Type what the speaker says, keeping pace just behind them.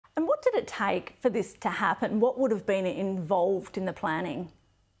What did it take for this to happen? What would have been involved in the planning?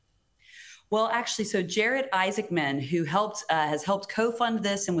 Well, actually, so Jared Isaacman, who has helped co-fund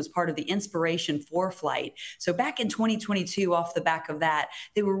this and was part of the inspiration for flight. So back in 2022, off the back of that,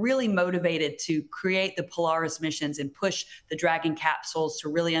 they were really motivated to create the Polaris missions and push the Dragon capsules to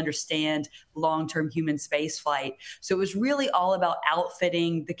really understand long-term human space flight. So it was really all about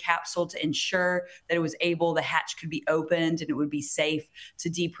outfitting the capsule to ensure that it was able, the hatch could be opened and it would be safe to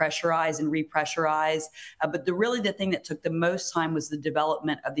depressurize and repressurize. But the thing that took the most time was the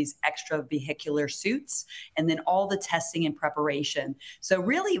development of these extra vehicular suits and then all the testing and preparation. So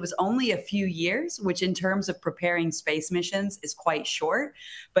really it was only a few years, which in terms of preparing space missions is quite short.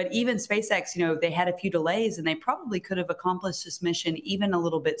 But even SpaceX, they had a few delays and they probably could have accomplished this mission even a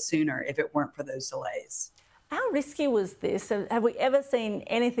little bit sooner if it weren't for those delays. How risky was this? Have we ever seen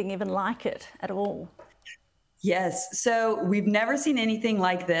anything even like it at all? Yes. So we've never seen anything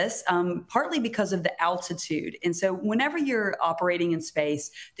like this, partly because of the altitude. And so whenever you're operating in space,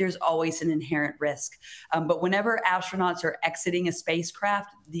 there's always an inherent risk. But whenever astronauts are exiting a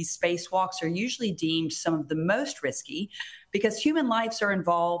spacecraft, these spacewalks are usually deemed some of the most risky because human lives are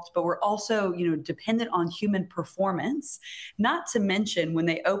involved, but we're also, dependent on human performance. Not to mention when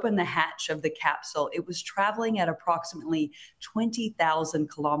they opened the hatch of the capsule, it was traveling at approximately 20,000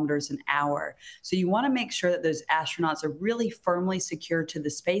 kilometers an hour. So you want to make sure that those astronauts are really firmly secured to the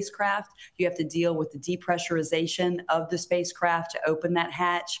spacecraft. You have to deal with the depressurization of the spacecraft to open that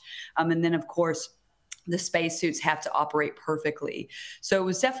hatch. And then, of course, the spacesuits have to operate perfectly. So it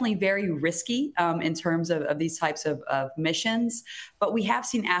was definitely very risky in terms of these types of missions. But we have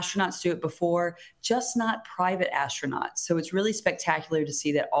seen astronauts do it before, just not private astronauts. So it's really spectacular to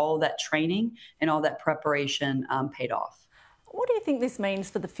see that all that training and all that preparation paid off. What do you think this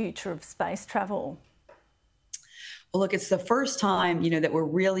means for the future of space travel? Well, look, it's the first time, that we're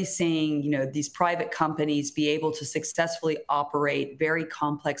really seeing, these private companies be able to successfully operate very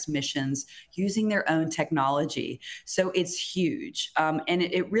complex missions using their own technology. So it's huge. And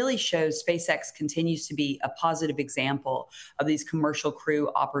it really shows SpaceX continues to be a positive example of these commercial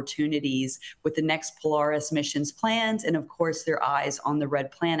crew opportunities with the next Polaris missions planned and, of course, their eyes on the red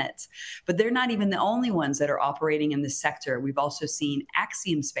planet. But they're not even the only ones that are operating in this sector. We've also seen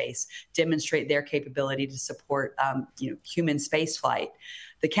Axiom Space demonstrate their capability to support human spaceflight.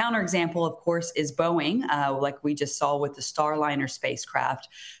 The counterexample, of course, is Boeing, like we just saw with the Starliner spacecraft.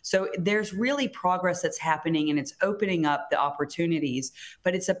 So there's really progress that's happening and it's opening up the opportunities,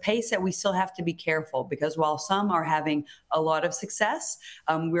 but it's a pace that we still have to be careful because while some are having a lot of success,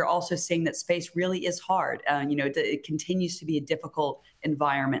 we're also seeing that space really is hard. It continues to be a difficult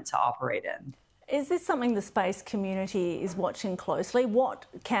environment to operate in. Is this something the space community is watching closely? What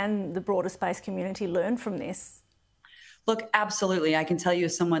can the broader space community learn from this? Look, absolutely. I can tell you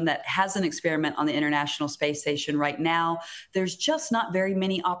as someone that has an experiment on the International Space Station right now, there's just not very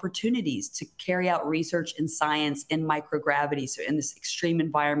many opportunities to carry out research in science in microgravity. So in this extreme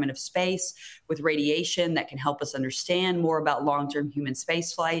environment of space with radiation that can help us understand more about long-term human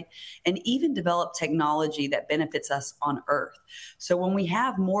spaceflight and even develop technology that benefits us on Earth. So when we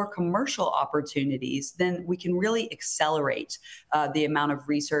have more commercial opportunities, then we can really accelerate the amount of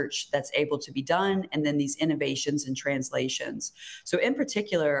research that's able to be done and then these innovations and translations. So in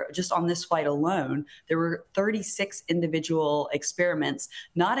particular, just on this flight alone, there were 36 individual experiments,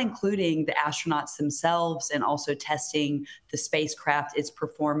 not including the astronauts themselves and also testing the spacecraft, its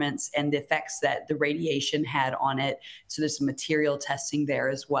performance and the effects that the radiation had on it. So there's some material testing there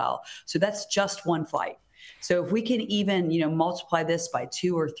as well. So that's just one flight. So if we can even, multiply this by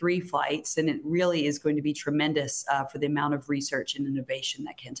 2 or 3 flights, then it really is going to be tremendous for the amount of research and innovation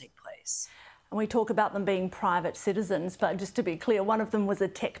that can take place. And we talk about them being private citizens, but just to be clear, one of them was a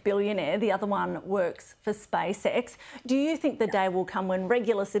tech billionaire, the other one works for SpaceX. Do you think the day will come when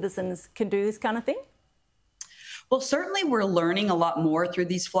regular citizens can do this kind of thing? Well, certainly we're learning a lot more through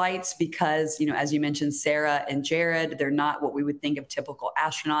these flights because, as you mentioned, Sarah and Jared, they're not what we would think of typical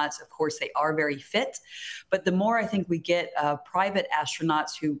astronauts. Of course, they are very fit. But the more I think we get private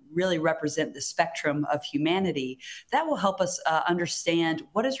astronauts who really represent the spectrum of humanity, that will help us understand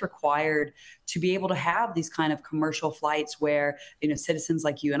what is required to be able to have these kind of commercial flights where, citizens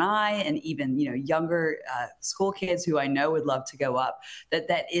like you and I, and even, younger school kids who I know would love to go up,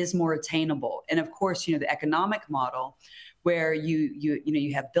 that is more attainable. And of course, the economic model where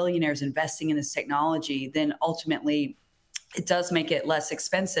you have billionaires investing in this technology, then ultimately it does make it less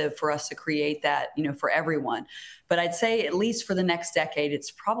expensive for us to create that, for everyone. But I'd say at least for the next decade,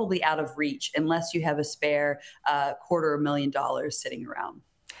 it's probably out of reach unless you have a spare $250,000 sitting around.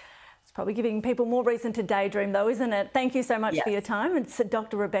 It's probably giving people more reason to daydream though, isn't it? Thank you so much for your time. It's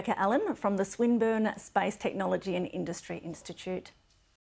Dr. Rebecca Allen from the Swinburne Space Technology and Industry Institute.